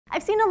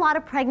I've seen a lot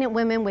of pregnant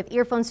women with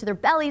earphones to their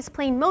bellies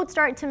playing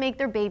Mozart to make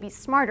their babies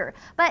smarter.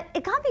 But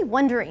it got me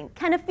wondering,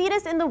 can a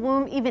fetus in the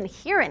womb even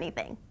hear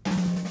anything?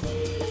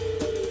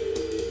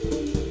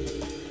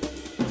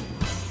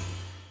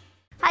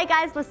 Hi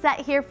guys,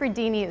 Lisette here for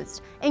DNews.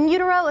 In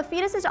utero, a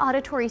fetus's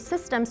auditory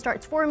system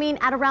starts forming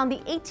at around the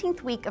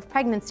 18th week of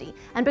pregnancy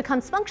and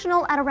becomes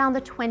functional at around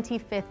the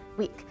 25th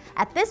week.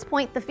 At this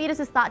point, the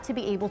fetus is thought to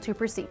be able to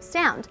perceive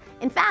sound.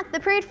 In fact, the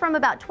period from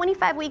about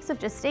 25 weeks of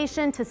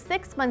gestation to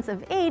 6 months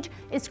of age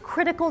is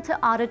critical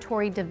to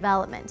auditory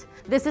development.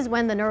 This is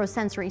when the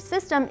neurosensory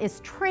system is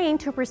trained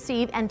to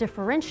perceive and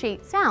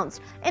differentiate sounds.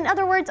 In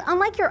other words,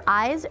 unlike your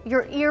eyes,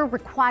 your ear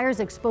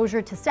requires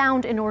exposure to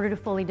sound in order to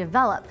fully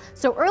develop.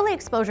 So early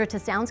exposure to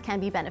sounds can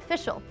be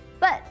beneficial.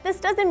 But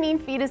this doesn't mean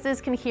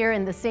fetuses can hear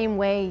in the same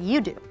way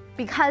you do.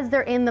 Because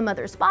they're in the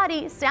mother's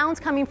body, sounds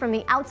coming from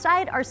the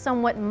outside are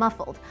somewhat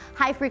muffled.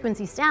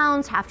 High-frequency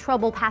sounds have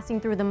trouble passing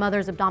through the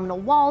mother's abdominal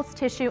walls,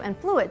 tissue, and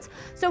fluids,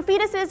 so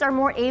fetuses are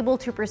more able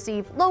to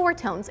perceive lower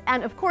tones,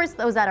 and of course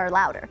those that are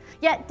louder.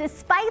 Yet,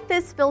 despite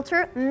this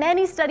filter,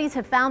 many studies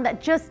have found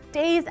that just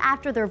days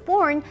after they're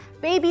born,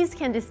 babies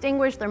can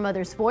distinguish their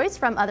mother's voice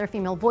from other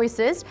female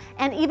voices,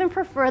 and even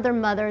prefer their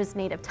mother's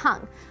native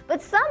tongue.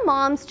 But some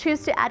moms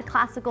choose to add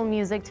classical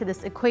music to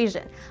this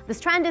equation. This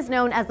trend is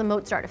known as the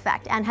Mozart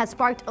effect, and has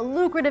sparked a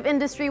lucrative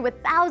industry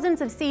with thousands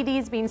of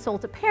CDs being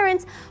sold to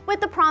parents with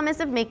the promise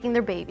of making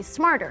their babies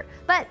smarter.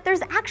 But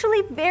there's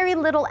actually very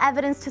little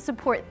evidence to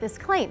support this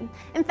claim.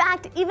 In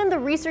fact, even the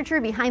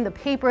researcher behind the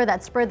paper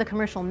that spurred the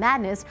commercial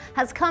madness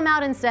has come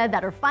out and said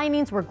that her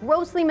findings were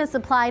grossly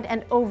misapplied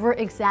and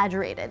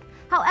over-exaggerated.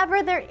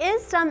 However, there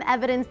is some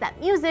evidence that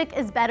music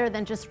is better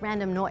than just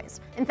random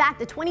noise. In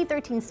fact, a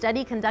 2013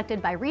 study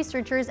conducted by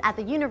researchers at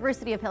the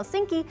University of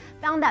Helsinki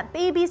found that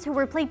babies who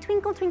were played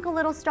Twinkle Twinkle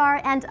Little Star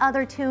and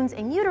other tunes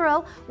in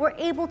utero were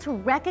able to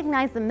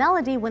recognize the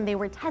melody when they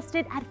were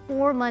tested at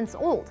 4 months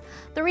old.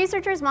 The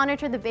researchers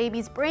monitored the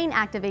baby's brain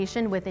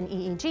activation with an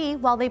EEG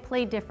while they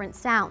played different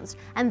sounds,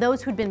 and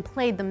those who'd been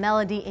played the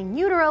melody in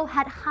utero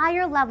had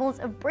higher levels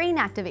of brain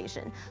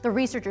activation. The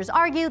researchers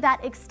argue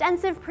that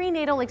extensive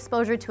prenatal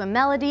exposure to a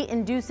melody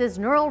induces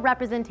neural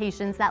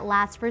representations that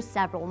last for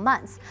several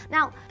months.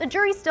 Now, the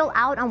jury's still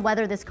out on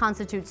whether this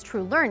constitutes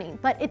true learning,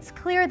 but it's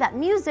clear that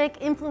music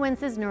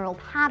influences neural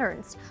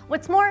patterns.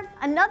 What's more,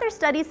 another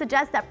study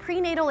suggests that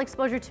prenatal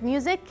exposure to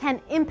music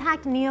can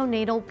impact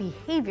neonatal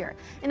behavior.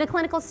 In a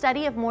clinical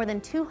study of more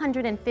than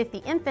 250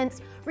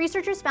 infants,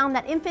 researchers found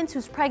that infants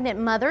whose pregnant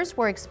mothers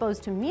were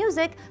exposed to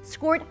music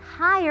scored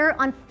higher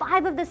on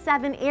 5 of the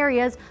 7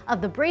 areas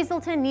of the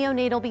Brazelton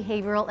Neonatal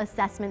Behavioral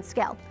Assessment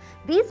Scale.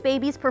 These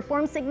babies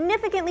perform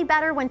significantly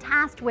better when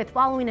tasked with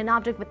following an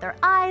object with their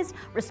eyes,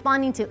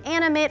 responding to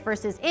animate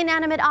versus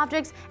inanimate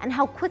objects, and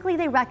how quickly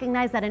they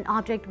recognize that an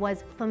object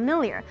was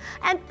familiar.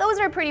 And those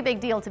are a pretty big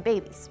deal to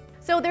babies.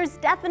 So there's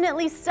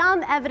definitely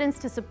some evidence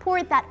to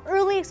support that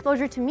early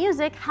exposure to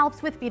music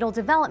helps with fetal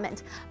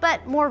development,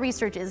 but more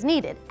research is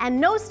needed,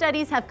 and no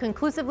studies have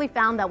conclusively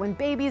found that when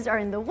babies are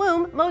in the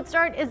womb,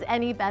 Mozart is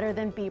any better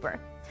than Bieber.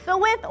 But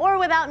with or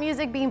without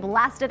music being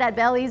blasted at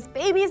bellies,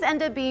 babies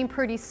end up being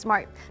pretty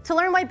smart. To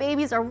learn why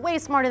babies are way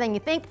smarter than you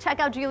think,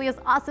 check out Julia's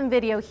awesome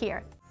video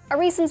here. A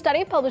recent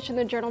study published in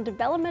the journal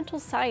Developmental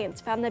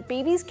Science found that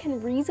babies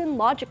can reason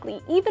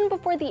logically even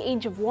before the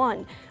age of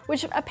 1,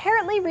 which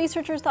apparently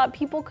researchers thought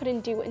people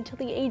couldn't do until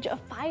the age of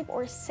 5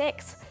 or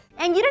 6.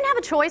 And you didn't have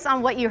a choice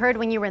on what you heard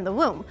when you were in the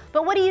womb.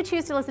 But what do you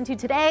choose to listen to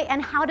today,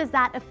 and how does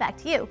that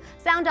affect you?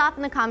 Sound off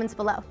in the comments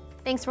below.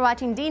 Thanks for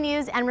watching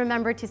DNews, and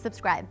remember to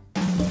subscribe.